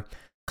more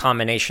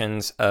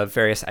combinations of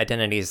various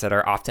identities that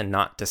are often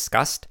not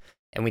discussed.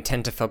 And we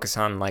tend to focus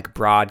on like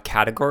broad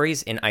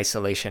categories in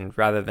isolation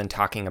rather than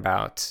talking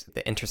about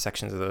the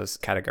intersections of those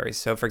categories.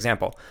 So for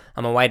example,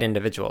 I'm a white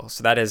individual.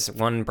 So that is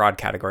one broad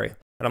category.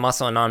 But I'm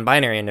also a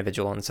non-binary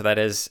individual. And so that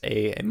is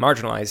a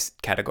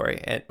marginalized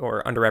category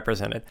or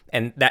underrepresented.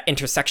 And that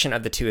intersection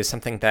of the two is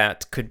something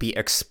that could be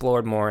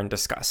explored more and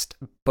discussed.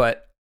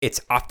 But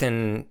it's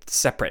often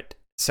separate.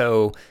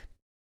 So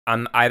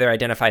I'm either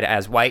identified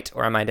as white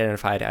or I'm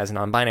identified as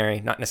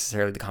non-binary, not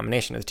necessarily the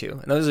combination of the two.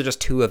 And those are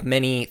just two of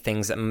many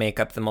things that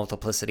make up the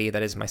multiplicity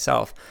that is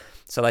myself.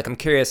 So like, I'm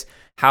curious,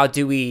 how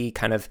do we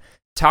kind of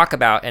talk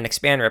about and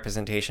expand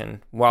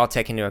representation while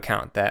taking into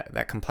account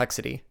that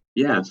complexity?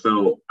 Yeah,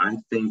 so I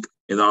think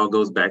it all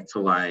goes back to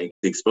like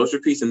the exposure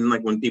piece. And then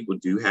like when people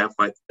do have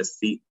like a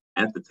seat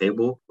at the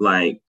table,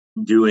 like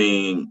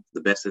doing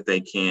the best that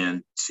they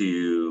can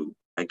to,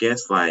 I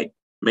guess, like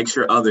make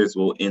sure others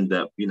will end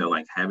up,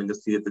 like having the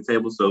seat at the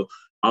table. So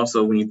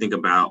also when you think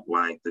about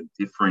like the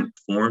different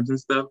forms and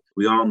stuff,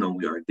 we all know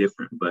we are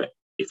different, but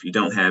if you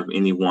don't have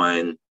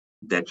anyone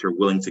that you're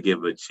willing to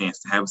give a chance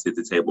to have a seat at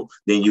the table,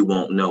 then you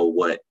won't know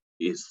what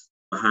is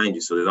behind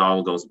you. So it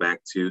all goes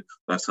back to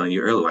what I was telling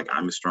you earlier, like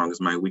I'm as strong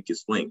as my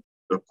weakest link.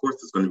 But of course,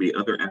 there's going to be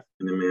other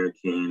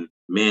African-American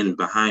men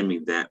behind me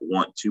that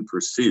want to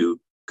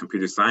pursue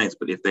computer science,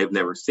 but if they've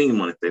never seen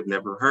one, if they've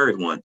never heard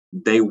one,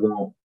 they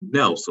won't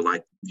know. So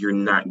like you're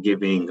not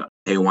giving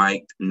a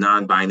white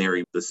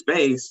non-binary the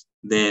space,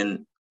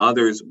 then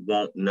others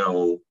won't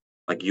know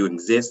like you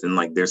exist and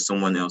like there's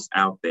someone else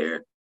out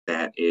there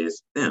that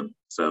is them.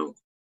 So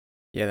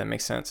yeah, that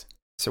makes sense.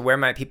 So where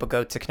might people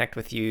go to connect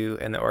with you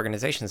and the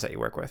organizations that you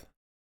work with?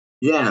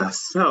 Yeah,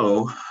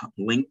 so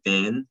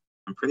LinkedIn,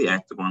 I'm pretty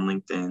active on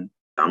LinkedIn,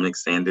 Dominic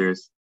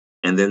Sanders.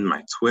 And then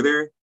my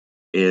Twitter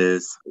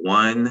is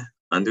 _D_Sanders.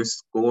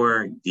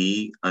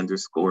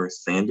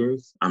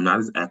 I'm not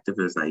as active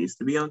as I used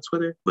to be on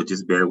Twitter, but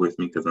just bear with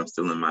me because I'm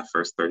still in my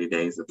first 30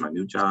 days of my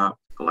new job.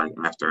 So like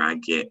after I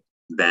get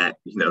that,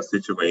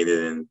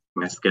 situated and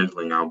my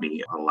scheduling, I'll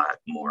be a lot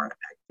more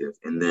active.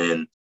 And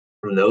then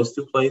from those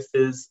two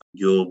places,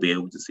 you'll be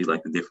able to see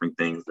like the different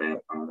things that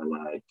are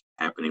like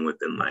happening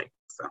within like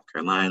South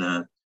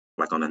Carolina,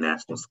 like on a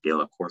national scale.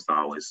 Of course, I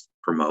always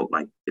promote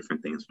like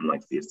different things from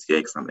like CSTA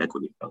because I'm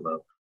equity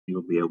fellow.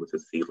 You'll be able to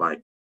see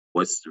like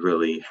what's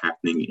really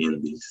happening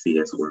in the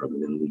CS world,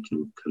 and then we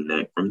can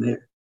connect from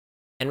there.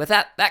 And with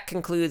that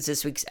concludes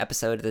this week's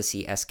episode of the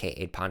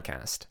CSK8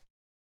 podcast.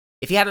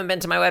 If you haven't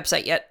been to my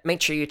website yet, make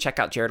sure you check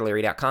out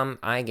jaredleary.com.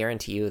 I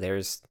guarantee you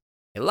there's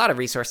a lot of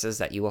resources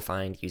that you will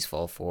find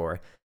useful for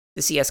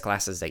the CS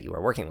classes that you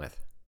are working with,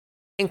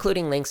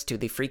 including links to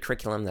the free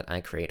curriculum that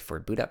I create for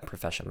Boot Up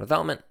Professional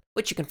Development,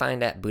 which you can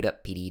find at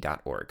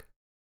bootuppd.org.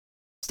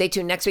 Stay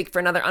tuned next week for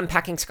another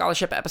Unpacking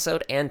Scholarship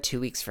episode, and 2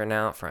 weeks from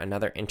now for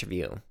another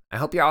interview. I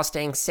hope you're all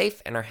staying safe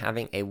and are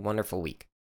having a wonderful week.